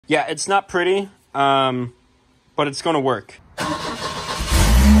Yeah, it's not pretty, but it's gonna work.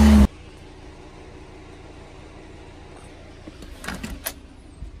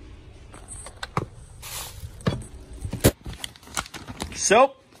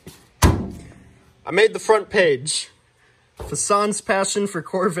 So, I made the front page. Hassan's passion for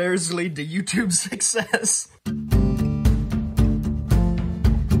Corvairs lead to YouTube success.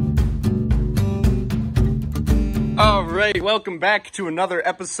 Alright, welcome back to another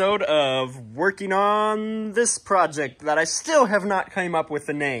episode of working on this project that I still have not come up with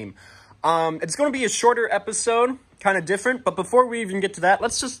a name. It's going to be a shorter episode, kind of different, but before we even get to that,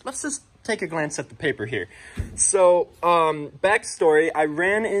 let's just take a glance at the paper here. So, backstory, I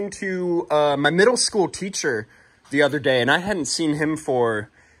ran into my middle school teacher the other day, and I hadn't seen him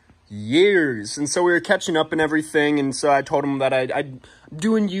for years, and so we were catching up and everything, and so I told him that I'm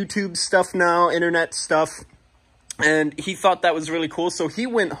doing YouTube stuff now, internet stuff, and he thought that was really cool, so he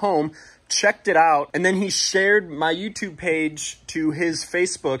went home, checked it out, and then he shared my YouTube page to his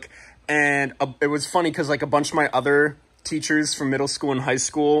Facebook, and it was funny because like a bunch of my other teachers from middle school and high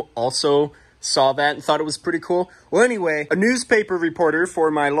school also saw that and thought it was pretty cool. Well, anyway, a newspaper reporter for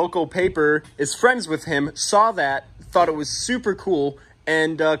my local paper is friends with him, saw that, thought it was super cool,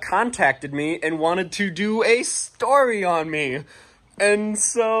 and contacted me and wanted to do a story on me. And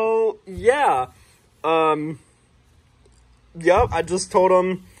so, yeah. Yep, I just told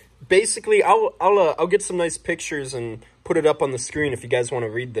him, basically, I'll get some nice pictures and put it up on the screen if you guys want to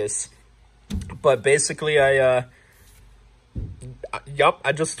read this. But basically, I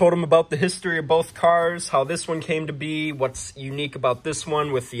just told him about the history of both cars, how this one came to be, what's unique about this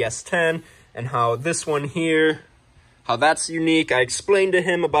one with the S10, and how this one here, how that's unique. I explained to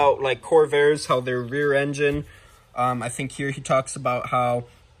him about, like, Corvairs, how they're rear engine. I think here he talks about how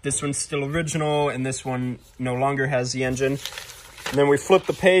this one's still original, and this one no longer has the engine. And then we flip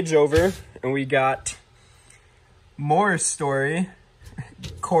the page over, and we got more story.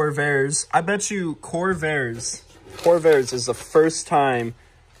 Corvairs. I bet you Corvairs is the first time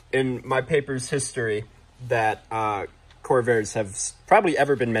in my paper's history that Corvairs have probably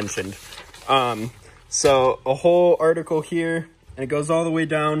ever been mentioned. So a whole article here, and it goes all the way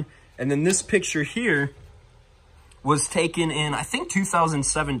down. And then this picture here was taken in, I think,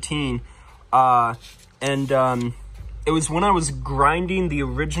 2017. It was when I was grinding the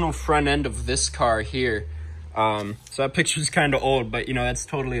original front end of this car here. So that picture's kind of old, but, you know, that's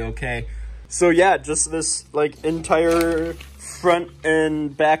totally okay. So, yeah, just this, like, entire front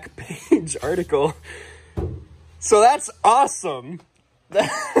and back page article. So that's awesome.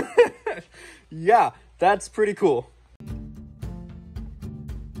 Yeah, that's pretty cool.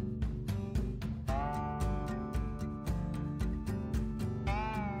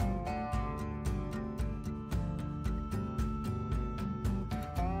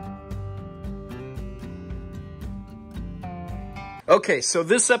 Okay, so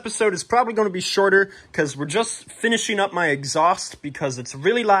this episode is probably going to be shorter because we're just finishing up my exhaust because it's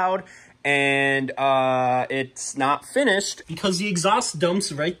really loud and it's not finished because the exhaust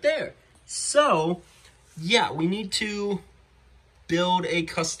dump's right there. So, yeah, we need to build a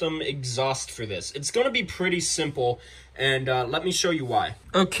custom exhaust for this. It's going to be pretty simple, and let me show you why.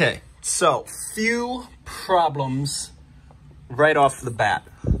 Okay, so few problems right off the bat.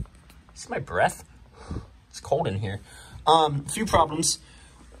 Is my breath? It's cold in here. Few problems.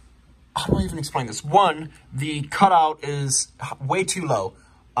 How do I even explain this? One, the cutout is way too low,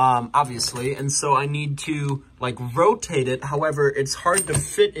 obviously, and so I need to, like, rotate it. However, it's hard to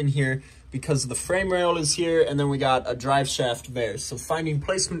fit in here because the frame rail is here, and then we got a drive shaft there. So finding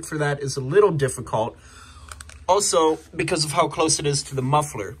placement for that is a little difficult. Also, because of how close it is to the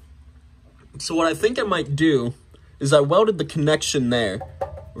muffler. So what I think I might do is I welded the connection there,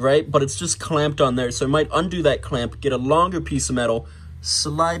 right? But it's just clamped on there. So I might undo that clamp, get a longer piece of metal,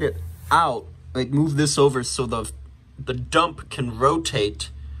 slide it out, like move this over so the dump can rotate,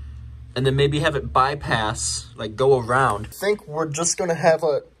 and then maybe have it bypass, like go around. I think we're just gonna have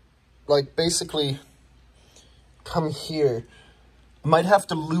a, like, basically come here. I might have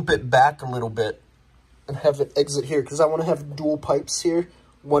to loop it back a little bit and have it exit here because I want to have dual pipes here.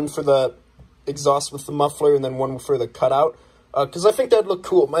 One for the exhaust with the muffler and then one for the cutout. Because I think that'd look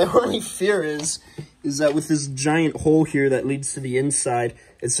cool. My only fear is that with this giant hole here that leads to the inside,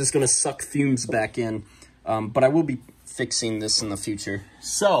 it's just going to suck fumes back in. But I will be fixing this in the future.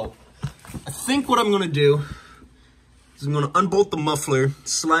 So, I think what I'm going to do is I'm going to unbolt the muffler,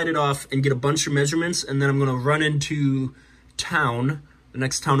 slide it off, and get a bunch of measurements, and then I'm going to run into town, the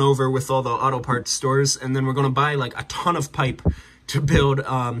next town over with all the auto parts stores, and then we're going to buy like a ton of pipe to build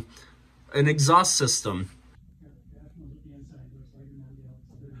an exhaust system.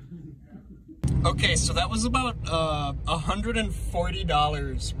 Okay, so that was about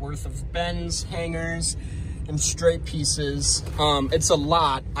 $140 worth of bends, hangers, and straight pieces. It's a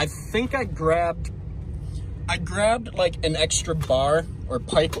lot. I think I grabbed like an extra bar or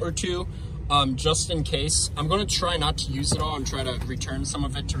pipe or two, just in case. I'm gonna try not to use it all and try to return some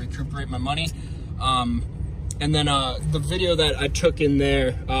of it to recuperate my money. And then the video that I took in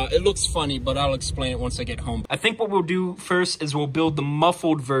there, it looks funny, but I'll explain it once I get home. I think what we'll do first is we'll build the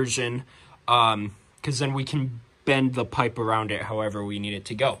muffled version, because then we can bend the pipe around it however we need it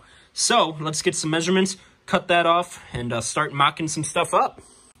to go. So let's get some measurements, cut that off, and start mocking some stuff up.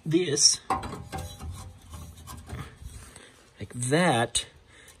 This, like that,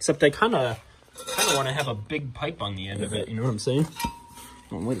 except I kind of want to have a big pipe on the end of it, you know what I'm saying?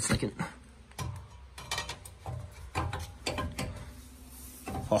 Oh, wait a second.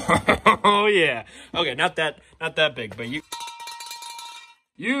 Oh yeah. Okay, not that big, but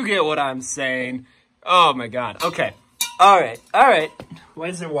you get what I'm saying. Oh my god. Okay. All right. Why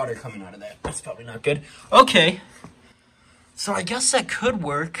is there water coming out of that? That's probably not good. Okay. So I guess that could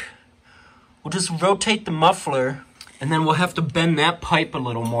work. We'll just rotate the muffler, and then we'll have to bend that pipe a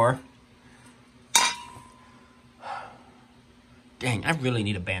little more. Dang, I really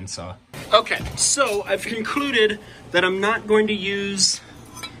need a bandsaw. Okay, so I've concluded that I'm not going to use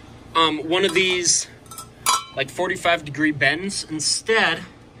one of these like 45-degree bends. Instead,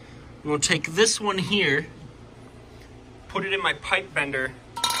 we'll take this one here, put it in my pipe bender,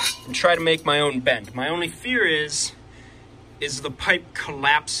 and try to make my own bend. My only fear is the pipe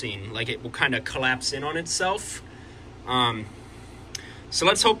collapsing, like it will kind of collapse in on itself. So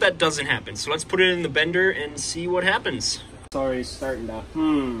let's hope that doesn't happen. So let's put it in the bender and see what happens. Sorry, starting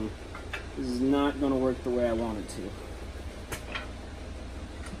to, this is not gonna work the way I want it to.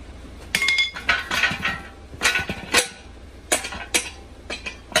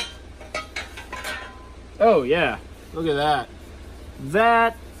 Oh yeah, look at that.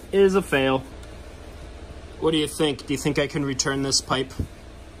 That is a fail. What do you think? Do you think I can return this pipe?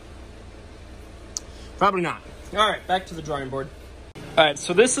 Probably not. All right, back to the drawing board. All right,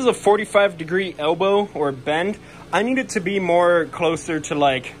 so this is a 45-degree elbow or bend. I need it to be more closer to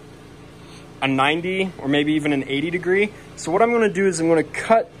like a 90 or maybe even an 80 degree. So what I'm gonna do is I'm gonna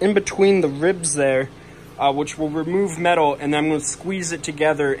cut in between the ribs there, which will remove metal, and then I'm gonna squeeze it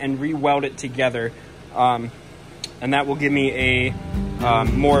together and re-weld it together. And that will give me a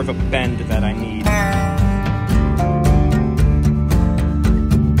more of a bend that I need.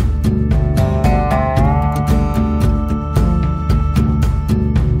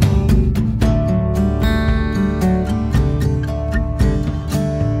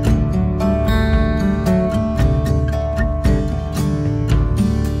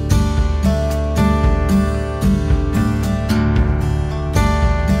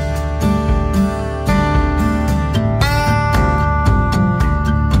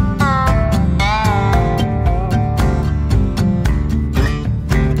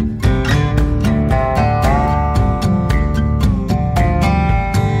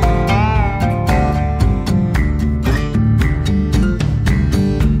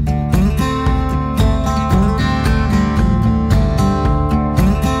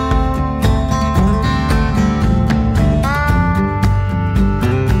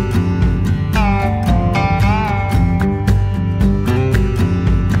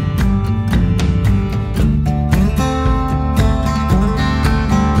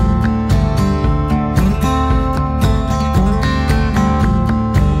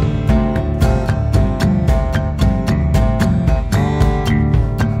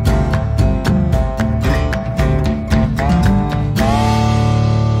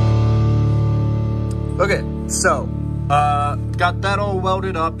 Okay, so, got that all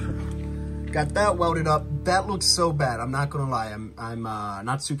welded up. Got that welded up. That looks so bad, I'm not gonna lie. I'm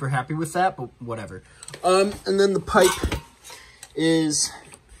not super happy with that, but whatever. And then the pipe is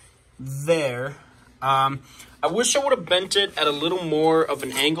there. I wish I would have bent it at a little more of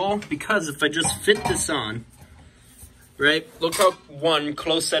an angle, because if I just fit this on, right? Look how, one,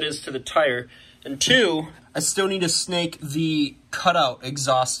 close that is to the tire, and two, I still need to snake the cutout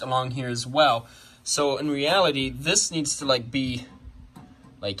exhaust along here as well. So in reality, this needs to like be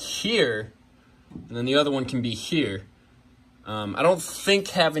like here, and then the other one can be here. I don't think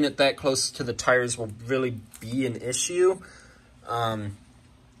having it that close to the tires will really be an issue. I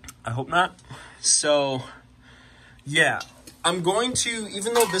hope not. So yeah, I'm going to,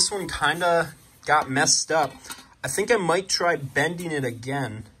 even though this one kind of got messed up, I think I might try bending it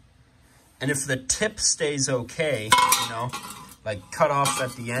again. And if the tip stays okay, you know, like cut off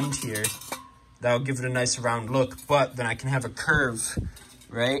at the end here, that'll give it a nice round look, but then I can have a curve,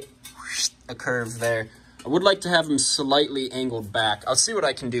 right? a curve there. I would like to have them slightly angled back. I'll see what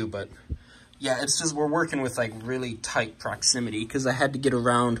I can do, but yeah, it's just we're working with like really tight proximity because I had to get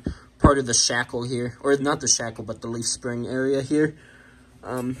around part of the shackle here, or not the shackle, but the leaf spring area here.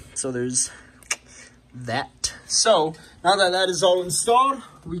 So there's that. So now that that is all installed,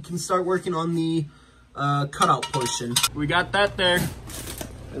 we can start working on the cutout portion. We got that there,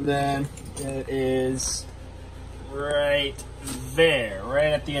 and then it is right there,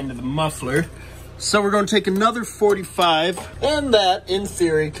 right at the end of the muffler. So we're going to take another 45, and that, in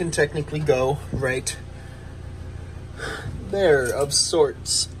theory, can technically go right there of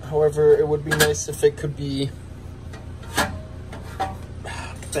sorts. However, it would be nice if it could be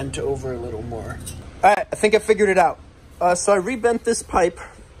bent over a little more. All right, I think I figured it out. So I rebent this pipe.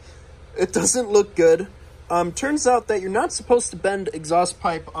 It doesn't look good. Turns out that you're not supposed to bend exhaust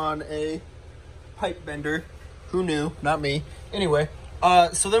pipe on a pipe bender. Who knew? Not me. Anyway,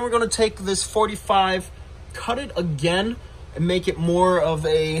 so then we're going to take this 45, cut it again, and make it more of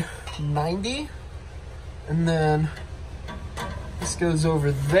a 90. And then this goes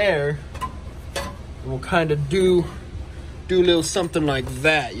over there. And we'll kind of do a little something like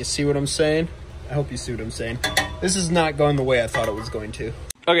that. You see what I'm saying? I hope you see what I'm saying. This is not going the way I thought it was going to.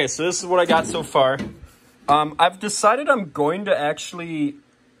 Okay, so this is what I got so far. I've decided I'm going to actually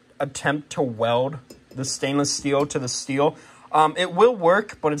attempt to weld the stainless steel to the steel. It will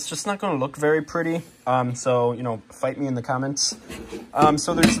work, but it's just not going to look very pretty. So, you know, fight me in the comments.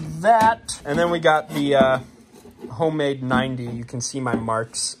 So there's that. And then we got the homemade 90. You can see my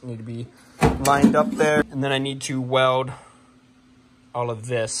marks need to be lined up there. And then I need to weld all of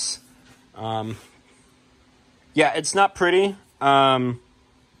this. Yeah, it's not pretty,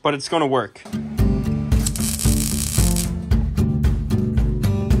 but it's going to work.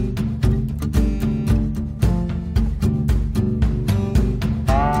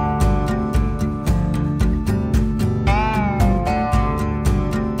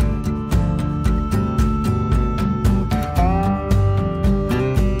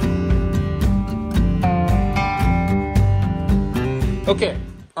 Okay,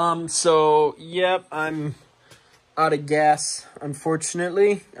 so, yep, I'm out of gas,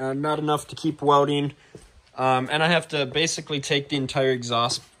 unfortunately. Not enough to keep welding. And I have to basically take the entire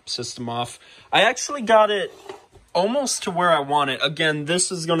exhaust system off. I actually got it almost to where I want it. Again, this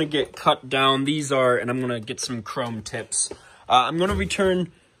is going to get cut down. These are, and I'm going to get some chrome tips. I'm going to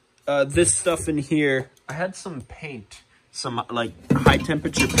return this stuff in here. I had some paint, some, like,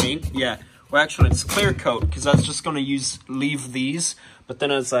 high-temperature paint. Yeah. Well, actually, it's clear coat, because I was just going to leave these. But then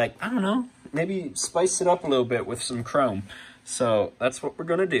I was like, I don't know, maybe spice it up a little bit with some chrome. So that's what we're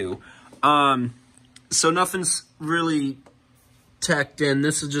going to do. So nothing's really tacked in.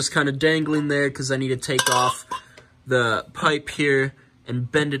 This is just kind of dangling there because I need to take off the pipe here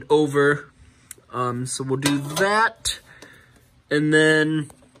and bend it over. So we'll do that. And then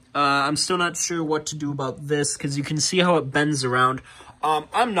I'm still not sure what to do about this because you can see how it bends around.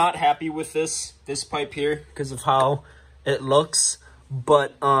 I'm not happy with this pipe here because of how it looks,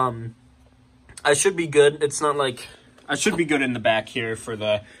 but I should be good. It's not like I should be good in the back here for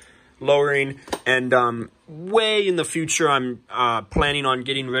the lowering, and way in the future I'm planning on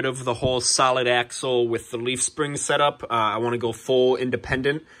getting rid of the whole solid axle with the leaf spring setup. I want to go full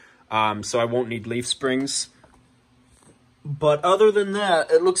independent, so I won't need leaf springs. But other than that,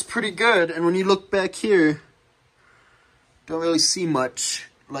 it looks pretty good, and when you look back here, don't really see much,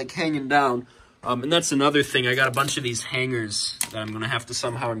 like, hanging down. And that's another thing. I got a bunch of these hangers that I'm going to have to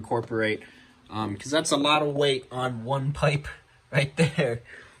somehow incorporate. Because that's a lot of weight on one pipe right there.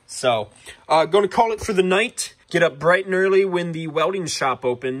 So, going to call it for the night. Get up bright and early when the welding shop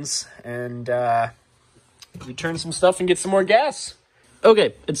opens. And return some stuff and get some more gas.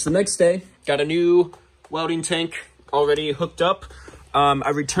 Okay, it's the next day. Got a new welding tank already hooked up.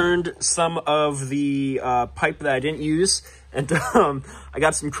 I returned some of the pipe that I didn't use. And I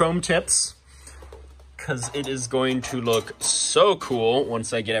got some chrome tips, because it is going to look so cool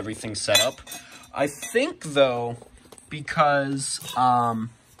once I get everything set up. I think, though, because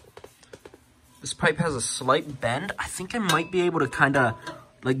this pipe has a slight bend, I think I might be able to kind of,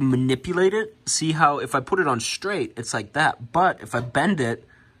 like, manipulate it. See how if I put it on straight, it's like that. But if I bend it,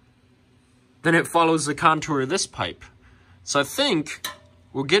 then it follows the contour of this pipe. So I think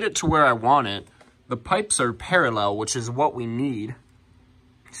we'll get it to where I want it. The pipes are parallel, which is what we need.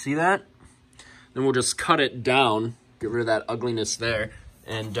 See that? Then we'll just cut it down, get rid of that ugliness there,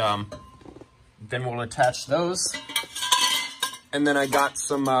 and then we'll attach those. And then I got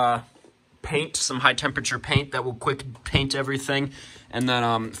some paint, some high temperature paint that will quick paint everything, and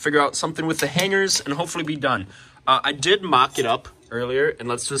then figure out something with the hangers and hopefully be done. I did mock it up earlier,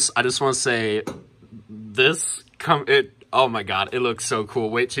 and I just want to say, oh my god, it looks so cool.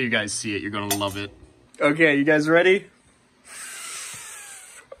 Wait till you guys see it, you're gonna love it. Okay, you guys ready?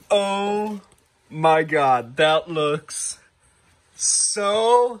 Oh my god, that looks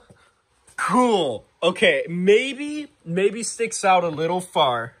so cool. Okay, maybe sticks out a little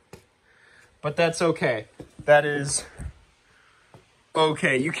far, but that's okay. That is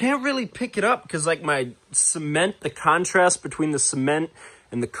okay. You can't really pick it up because like my cement, the contrast between the cement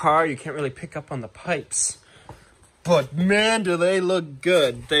and the car, you can't really pick up on the pipes. But man, do they look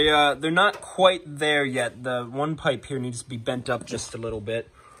good. They're not quite there yet. The one pipe here needs to be bent up just a little bit.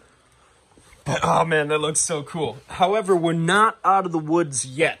 But oh man, that looks so cool. However, we're not out of the woods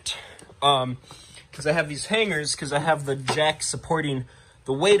yet. Because I have these hangers, because I have the jack supporting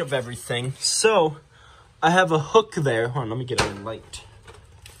the weight of everything. So I have a hook there. Hold on, let me get it in light.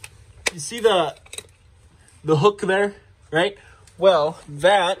 You see the hook there, right? Well,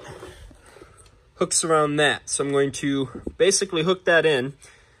 that hooks around that. So I'm going to basically hook that in.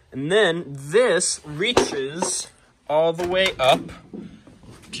 And then this reaches all the way up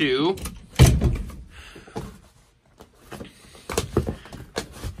to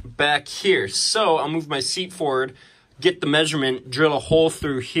back here. So I'll move my seat forward, get the measurement, drill a hole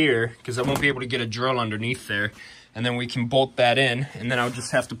through here, because I won't be able to get a drill underneath there. And then we can bolt that in, and then I'll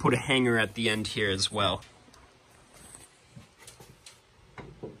just have to put a hanger at the end here as well.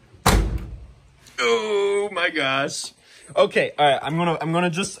 Oh my gosh. Okay, all right, I'm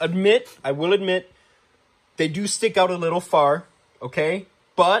gonna just admit, I will admit, they do stick out a little far, okay?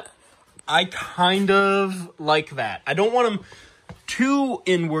 But I kind of like that. I don't want them too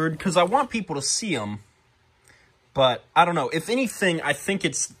inward because I want people to see them. But I don't know. If anything, I think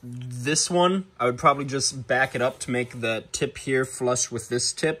it's this one. I would probably just back it up to make the tip here flush with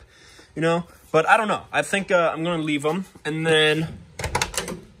this tip, you know? But I don't know. I think I'm going to leave them. And then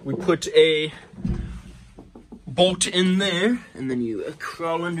we put a bolt in there. And then you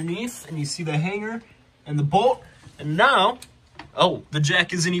crawl underneath and you see the hanger and the bolt. And now, oh, the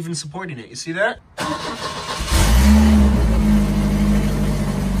jack isn't even supporting it. You see that?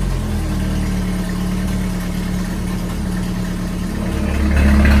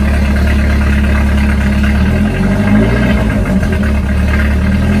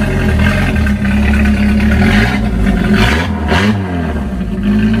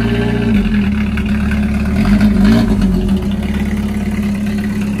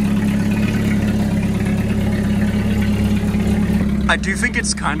 I do think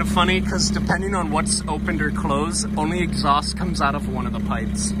it's kind of funny because depending on what's opened or closed, only exhaust comes out of one of the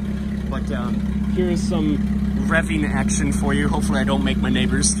pipes. But here's some revving action for you. Hopefully I don't make my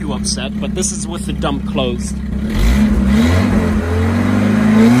neighbors too upset, but this is with the dump closed.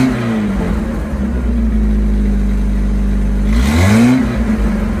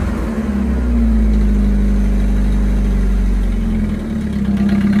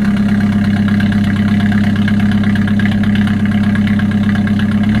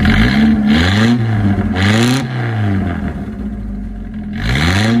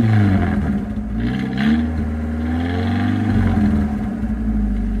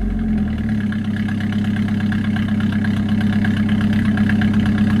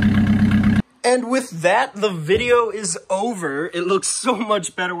 And with that, the video is over. It looks so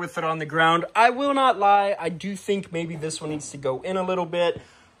much better with it on the ground. I will not lie, I do think maybe this one needs to go in a little bit.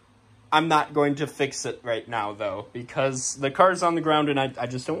 I'm not going to fix it right now, though, because the car's on the ground and I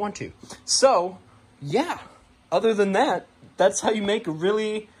just don't want to. So, yeah, other than that, that's how you make a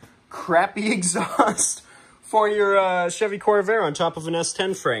really crappy exhaust for your Chevy Corvair on top of an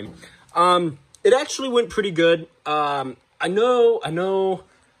S10 frame. It actually went pretty good. I know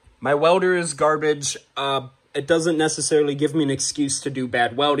my welder is garbage. It doesn't necessarily give me an excuse to do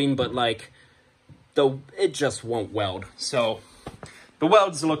bad welding, but like, it just won't weld. So the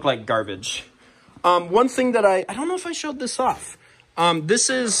welds look like garbage. One thing that I don't know if I showed this off. This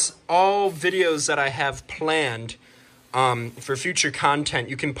is all videos that I have planned for future content.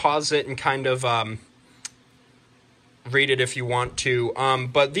 You can pause it and kind of read it if you want to.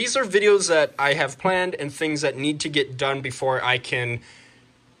 But these are videos that I have planned and things that need to get done before I can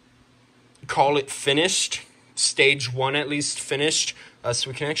call it finished. Stage 1 at least finished. So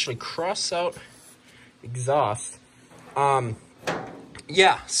we can actually cross out exhaust.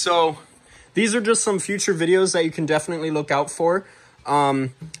 Yeah, so these are just some future videos that you can definitely look out for. I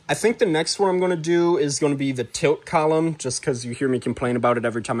think the next one I'm going to do is going to be the tilt column, just because you hear me complain about it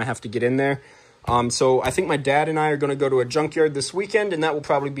every time I have to get in there. So I think my dad and I are going to go to a junkyard this weekend, and that will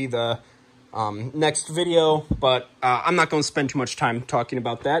probably be the next video, but I'm not going to spend too much time talking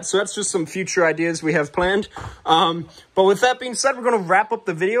about that. So that's just some future ideas we have planned. But with that being said, we're going to wrap up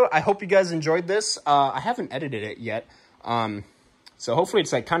the video. I hope you guys enjoyed this. I haven't edited it yet. So hopefully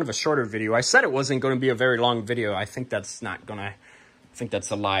it's like kind of a shorter video. I said it wasn't going to be a very long video. I think that's not going to, I think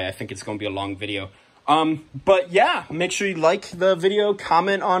that's a lie. I think it's going to be a long video. But yeah, make sure you like the video,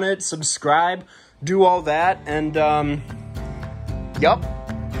 comment on it, subscribe, do all that. And, yup,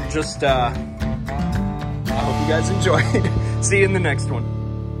 just, I hope you guys enjoyed. See you in the next one.